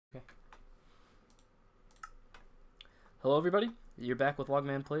Okay. Hello, everybody. You're back with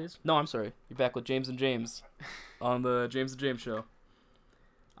Logman Plays. No, I'm sorry. You're back with James and James on the James and James show.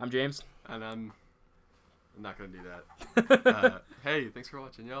 I'm James. And I'm not gonna do that. Hey, thanks for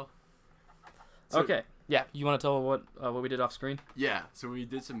watching, y'all. So, Okay. Yeah. You want to tell what we did off screen? Yeah. So we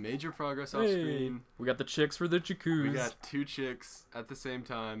did some major progress off screen. We got the chicks for the jacuzzi. We got 2 chicks at the same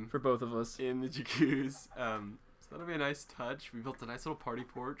time for both of us in the jacuzzi. So that'll be a nice touch. We built a nice little party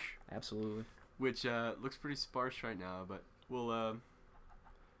porch. Absolutely. Which looks pretty sparse right now, but we'll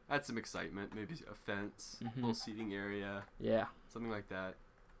add some excitement. Maybe a fence, a little seating area. Yeah. Something like that.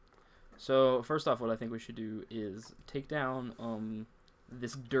 So first off, what I think we should do is take down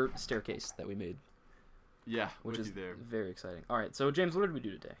this dirt staircase that we made. Yeah, which is there. Very exciting. All right, so James, what did we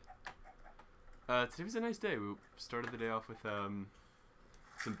do today? Today was a nice day. We started the day off with some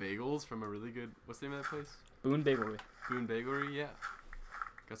bagels from a really good. What's the name of that place? Boone Bakery. Boone Bakery, yeah.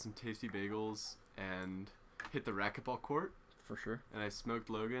 Got some tasty bagels and hit the racquetball court. For sure. And I smoked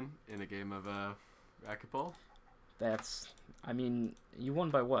Logan in a game of racquetball. I mean, you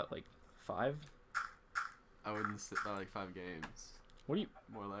won by what, like 5? I wouldn't say by like 5 games. What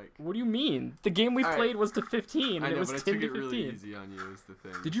do you mean? The game we played was to 15, and I know, it was 10 to 15. I took it really easy on you. Is the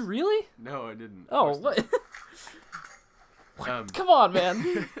thing. Did you really? No, I didn't. Oh, what? Come on,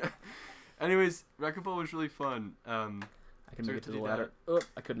 man. Anyways, racquetball was really fun. I couldn't make it to the ladder. Oh,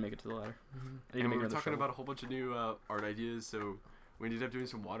 I couldn't make it to the ladder. And we were talking about a whole bunch of new art ideas, so we ended up doing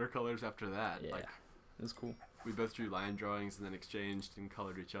some watercolors after that. Yeah, it was cool. We both drew line drawings and then exchanged and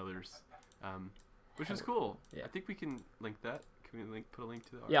colored each other's, which was cool. Yeah. I think we can link that. Can we put a link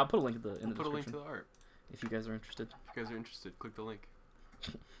to the art? Yeah, I'll put a link in the description. Put a link to the art. If you guys are interested. If you guys are interested, click the link.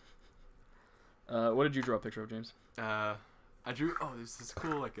 What did you draw a picture of, James? I drew. Oh, there's this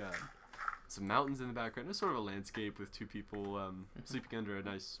cool like some mountains in the background. It's sort of a landscape with 2 people sleeping under a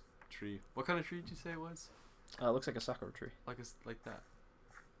nice tree. What kind of tree did you say it was? It looks like a sakura tree. Like that.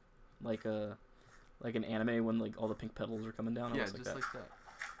 Like an anime when like all the pink petals are coming down. Yeah, just like that.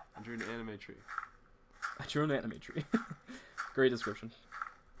 I drew an anime tree. I drew an anime tree. Great description.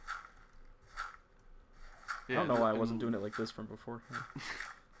 Yeah, I don't know why I wasn't doing it like this from before.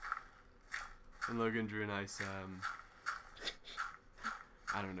 And Logan drew a nice,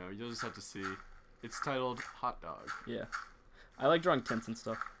 I don't know, you'll just have to see. It's titled Hot Dog. Yeah. I like drawing tints and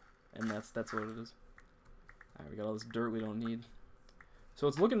stuff, and that's what it is. Alright, we got all this dirt we don't need. So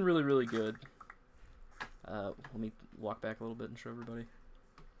it's looking really, really good. Let me walk back a little bit and show everybody.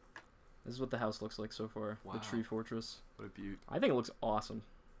 This is what the house looks like so far. Wow. The tree fortress. What a beaut. I think it looks awesome.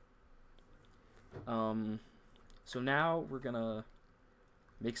 So now we're gonna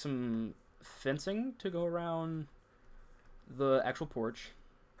make some fencing to go around the actual porch.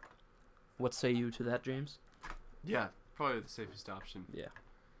 What say you to that, James? Yeah, probably the safest option. Yeah.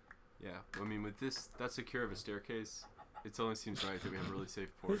 Yeah, I mean, with this, that secure of a staircase, it only seems right that we have a really safe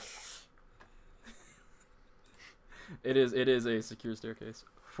porch. It is a secure staircase,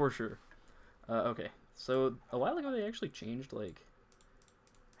 for sure. Okay, so a while ago they actually changed, like,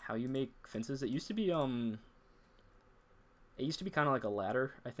 how you make fences. It used to be kind of like a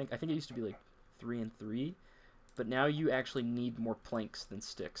ladder, I think. I think it used to be, like, 3 and 3. But now you actually need more planks than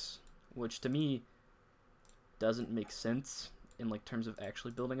sticks, which to me doesn't make sense in, like, terms of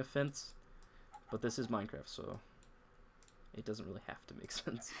actually building a fence. But this is Minecraft, so it doesn't really have to make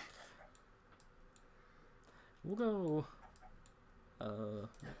sense. We'll go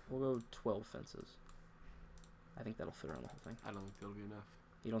 12 fences. I think that'll fit around the whole thing. I don't think that'll be enough.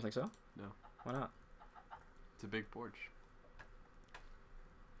 You don't think so? No. Why not? It's a big porch.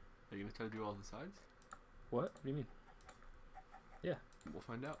 Are you gonna try to do all the sides? What? What do you mean? Yeah. We'll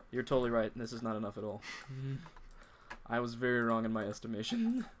find out. You're totally right. This is not enough at all. I was very wrong in my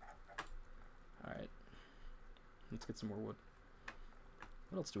estimation. Alright. Let's get some more wood.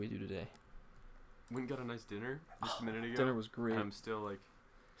 What else do we do today? Went and got a nice dinner just a minute ago. Dinner was great. And I'm still like...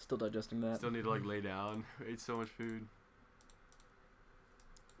 Still digesting that. Still need to like lay down. I ate so much food.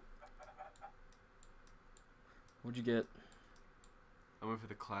 What'd you get? I went for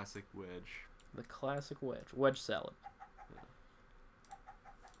the classic wedge. The classic wedge. Wedge salad. Yeah.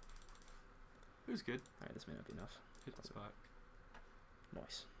 It was good. Alright, this may not be enough. Hit the spot.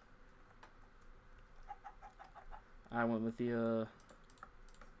 Nice. I went with the,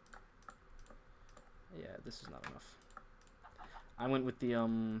 yeah, this is not enough. I went with the,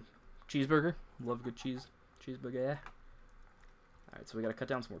 cheeseburger. Love a good cheeseburger. Alright, so we gotta cut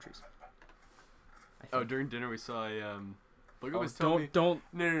down some more trees. Oh, during dinner we saw a, Logan was telling me... Don't.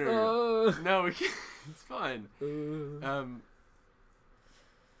 No, no, we can't. It's fine. Never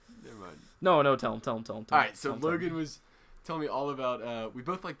mind. No, tell him. Alright, so Logan was tell me all about. We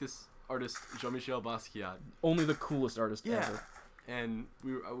both like this artist, Jean-Michel Basquiat. Only the coolest artist Yeah. ever. And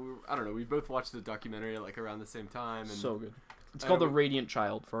I don't know. We both watched the documentary like around the same time. And So good. It's called The Radiant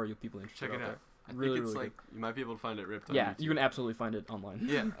Child for all you people interested. check it out. There. I Really, think it's really like you might be able to find it ripped on Yeah, YouTube. you can absolutely find it online.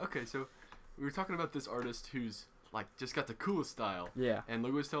 Yeah. Okay. So we were talking about this artist who's like just got the coolest style. Yeah. And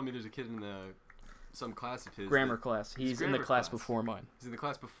Logan was telling me there's a kid in some class of his. Grammar class. He's in the grammar class class. before mine. He's in the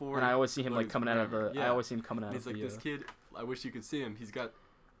class before. And I always see him like Logan's coming out of grammar. the. Yeah. I always see him coming out And of he's like the. this kid. I wish you could see him. He's got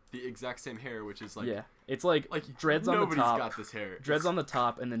the exact same hair, which is like. Yeah, it's like dreads on the nobody's top. got this hair. Dreads on the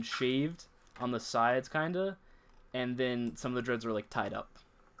top, and then shaved on the sides, kinda, and then some of the dreads are like tied up.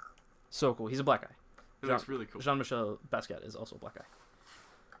 So cool. He's a black guy. It looks really cool. Jean-Michel Basquiat is also a black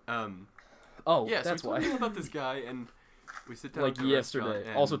guy. Oh, yeah, that's so we why. talked about this guy, and we sit down Like at the yesterday. restaurant,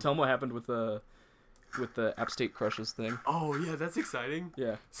 and- Also, tell him what happened with the App State Crushes thing. Oh yeah, that's exciting.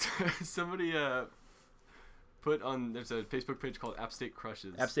 Yeah. Somebody put on. There's a Facebook page called App State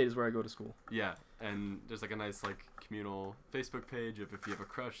Crushes. App State is where I go to school. Yeah, and there's like a nice like communal Facebook page of if you have a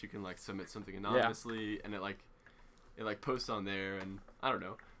crush, you can like submit something anonymously, and it like posts on there, and I don't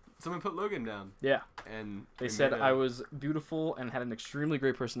know. Someone put Logan down. Yeah. And They said I was beautiful and had an extremely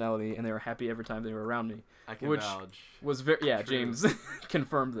great personality, and they were happy every time they were around me. I can which vouch. Was very True. James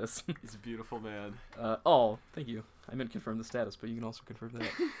confirmed this. He's a beautiful man. Thank you. I meant confirm the status, but you can also confirm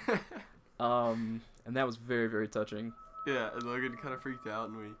that. And that was very, very touching. Yeah, and Logan kind of freaked out,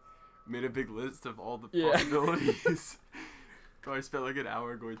 and we made a big list of all the Yeah. possibilities. Probably spent like an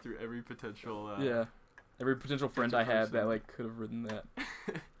hour going through every potential. Every potential friend I had that like could have written that.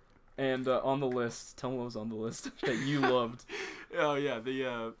 And on the list, tell me what was on the list that you loved. Oh yeah,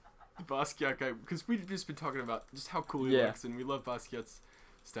 the Basquiat guy, because we've just been talking about just how cool he looks, and we love Basquiat's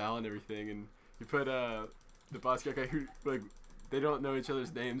style and everything. And you put the Basquiat guy who like they don't know each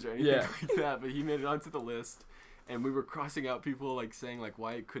other's names or anything like that, but he made it onto the list. And we were crossing out people like saying like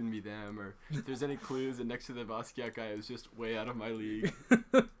why it couldn't be them or if there's any clues. And next to the Basquiat guy, it was just way out of my league.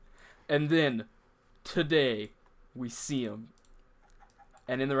 And then today we see him.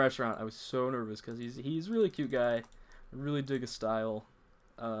 And in the restaurant, I was so nervous because he's a really cute guy. I really dig his style.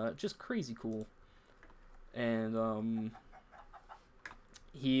 Just crazy cool. And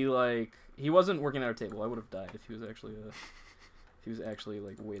he wasn't working at our table. I would have died if he was actually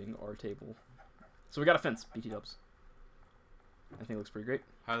like waiting our table. So we got a fence, BT dubs. I think it looks pretty great.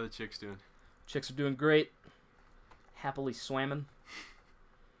 How are the chicks doing? Chicks are doing great. Happily swamming.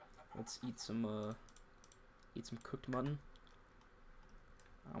 Let's eat some cooked mutton.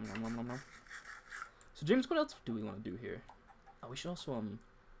 Nom, nom, nom, nom. So James, what else do we want to do here? Oh, we should also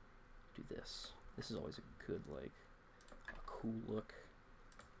do this. This is always a good a cool look.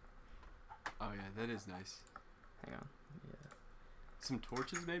 Oh yeah, that is nice. Hang on. Yeah. Some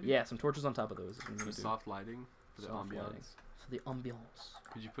torches maybe? Yeah, some torches on top of those. Is what I'm gonna Some do. soft lighting for the Soft ambiance. lighting. For the ambiance.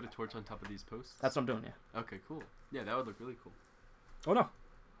 Could you put a torch on top of these posts? That's what I'm doing, yeah. Okay, cool. Yeah, that would look really cool. Oh no.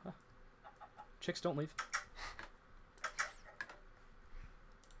 Huh. Chicks don't leave.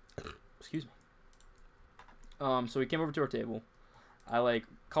 Excuse me. So he came over to our table. I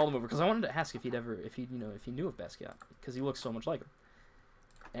called him over because I wanted to ask if he knew of Basquiat because he looks so much like him.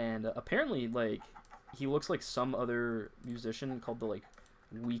 And apparently he looks like some other musician called the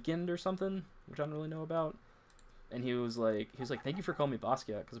Weeknd or something, which I don't really know about. And he was like, thank you for calling me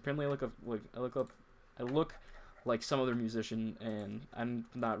Basquiat because apparently I look like some other musician and I'm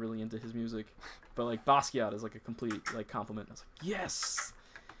not really into his music, but Basquiat is a complete compliment. I was like,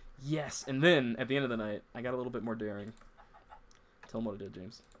 yes. And then at the end of the night, I got a little bit more daring. Tell him what I did,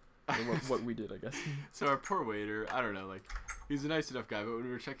 James. Or what we did, I guess. So our poor waiter, I don't know, he's a nice enough guy, but when we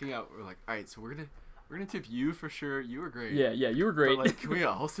were checking out, we're like, all right, so we're gonna tip you for sure. You were great. Yeah, you were great. But can we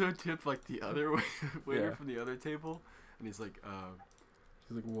also tip the other waiter from the other table? And he's like,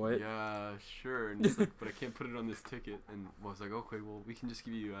 He's like, what? yeah, sure. And he's like, but I can't put it on this ticket. And I was like, okay, well, we can just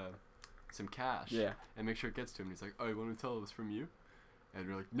give you some cash. Yeah. And make sure it gets to him. And he's like, oh, you want me to tell it was from you? And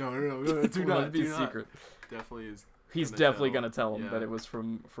we're like, no, do Well, not. it'd be do a not. secret. Definitely is. He's gonna definitely tell. gonna tell him Yeah. that it was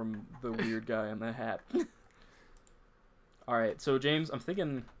from the weird guy in the hat. All right, so James, I'm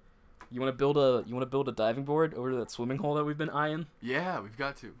thinking, you want to build a diving board over to that swimming hole that we've been eyeing? Yeah, we've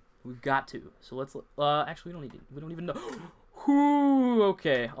got to. We've got to. So let's. Actually, we don't need to. We don't even know. Whoo.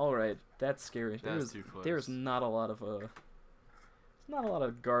 Okay. All right. That's scary. That's too close. There's not a lot of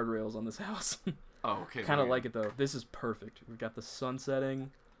guardrails on this house. Oh, okay. Kind of like it though. This is perfect. We've got the sun setting.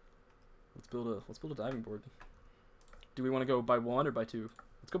 Let's build a diving board. Do we want to go by one or by two?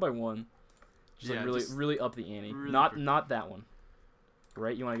 Let's go by one. Just really up the ante. Really Not that one.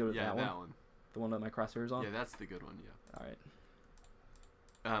 Right? You want to go to that one? that one. The one that my crosshairs on? Yeah, that's the good one. Yeah. All right.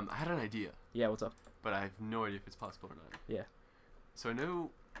 I had an idea. Yeah, what's up? but I have no idea if it's possible or not. Yeah. So I know.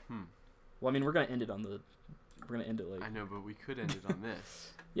 Well, I mean, we're gonna end it on the. We're gonna end it like. I know, but we could end it on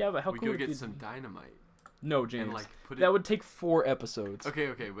this. Yeah, but how we cool could would get it be? some dynamite. No, James. And like put it. That would take 4 episodes.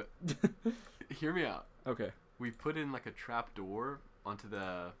 Okay, but hear me out. Okay. We put in like a trap door onto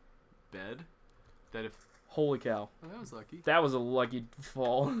the bed. That if. Holy cow. Oh, that was lucky. That was a lucky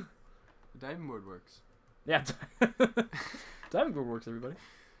fall. The diving board works. Yeah. Diving board works, everybody.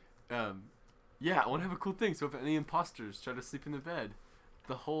 Yeah, I want to have a cool thing. So if any imposters try to sleep in the bed,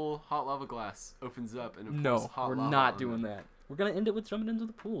 the whole hot lava glass opens up and it pulls hot we're lava not on doing them. that. We're gonna end it with jumping into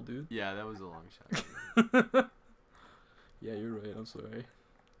the pool, dude. Yeah, that was a long shot. Yeah, you're right. I'm sorry.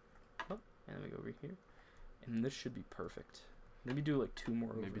 Oh, and then we go over here, and this should be perfect. Maybe do like 2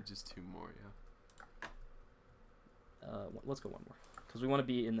 more. Maybe over. just 2 more, yeah. Let's go 1 more, because we want to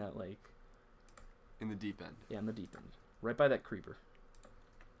be in that like. In the deep end. Yeah, in the deep end, right by that creeper.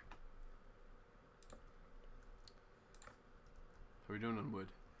 How are we doing on wood?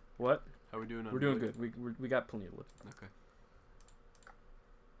 What? How are we doing on We're wood? doing good. We got plenty of wood. Okay.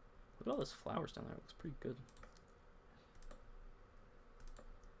 Look at all those flowers down there. It looks pretty good.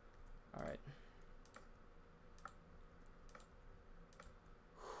 All right.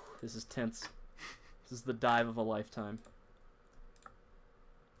 This is tense. This is the dive of a lifetime.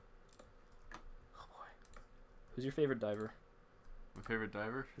 Oh boy. Who's your favorite diver? My favorite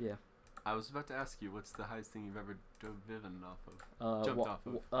diver? Yeah. I was about to ask you, what's the highest thing you've ever driven off of? Jumped off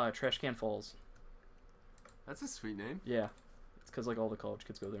of? Trash Can Falls. That's a sweet name. Yeah. It's because like all the college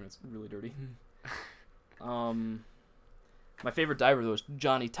kids go there and it's really dirty. My favorite diver though is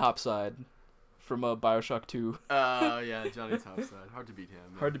Johnny Topside from Bioshock 2. Oh yeah, Johnny Topside. Hard to beat him.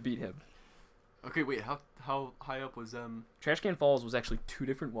 Man. Hard to beat him. Okay, wait. How high up was Trash Can Falls was actually 2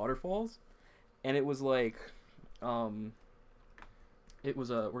 different waterfalls, and it was like, it was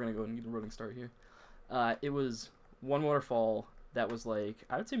we're gonna go and get a running start here. It was one waterfall that was like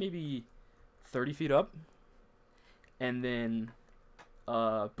I would say maybe 30 feet up, and then,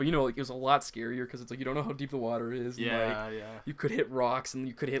 but you know like it was a lot scarier because it's like you don't know how deep the water is. And, Yeah, like, yeah. You could hit rocks and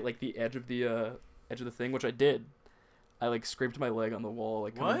you could hit like the edge of the thing, which I did. I like scraped my leg on the wall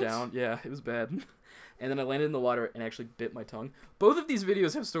like coming What? down. Yeah, it was bad. And then I landed in the water and actually bit my tongue. Both of these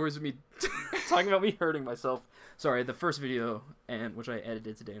videos have stories of me talking about me hurting myself. Sorry, the first video and which I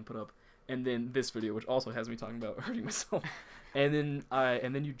edited today and put up, and then this video which also has me talking about hurting myself. And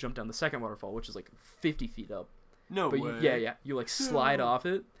then you jump down the second waterfall, which is like 50 feet up. No but way. You like slide off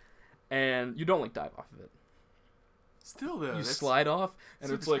it, and you don't like dive off of it. Still though. You slide off,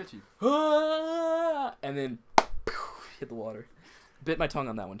 and it's like, sketchy. ah! And then hit the water. Bit my tongue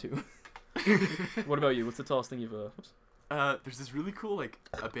on that one too. What about you? What's the tallest thing you've Oops. There's this really cool like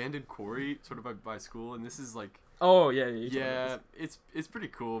abandoned quarry sort of by school, and this is like. Oh yeah. Yeah, it's pretty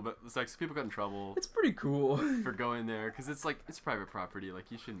cool, but it's like some people got in trouble. It's pretty cool for going there because it's like it's private property, like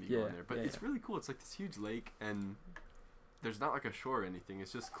you shouldn't be going there. But it's really cool. It's like this huge lake, and there's not like a shore or anything.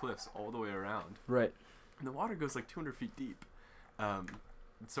 It's just cliffs all the way around. Right. And the water goes like 200 feet deep.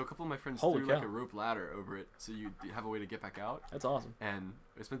 So a couple of my friends Holy threw cow. like a rope ladder over it, so you have a way to get back out. That's awesome. And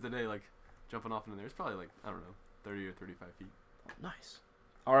I spent the day like jumping off into there. It's probably like I don't know, 30 or 35 feet. Oh, nice.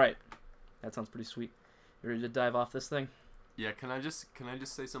 All right, that sounds pretty sweet. You ready to dive off this thing? Yeah. Can I just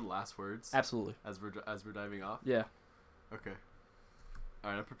say some last words? Absolutely. As we're diving off. Yeah. Okay.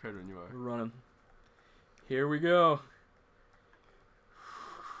 All right, I'm prepared when you are. We're running. Here we go.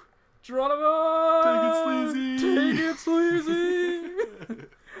 Geronimo! Take it sleazy! Take it sleazy!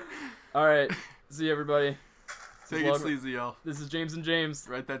 Alright, see you everybody. Take it sleazy, y'all. This is James and James.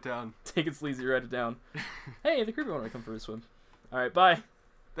 Write that down. Take it sleazy, write it down. Hey, the creepy one might come for a swim. Alright, bye.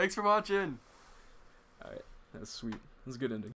 Thanks for watching. Alright, that's sweet. That's a good ending.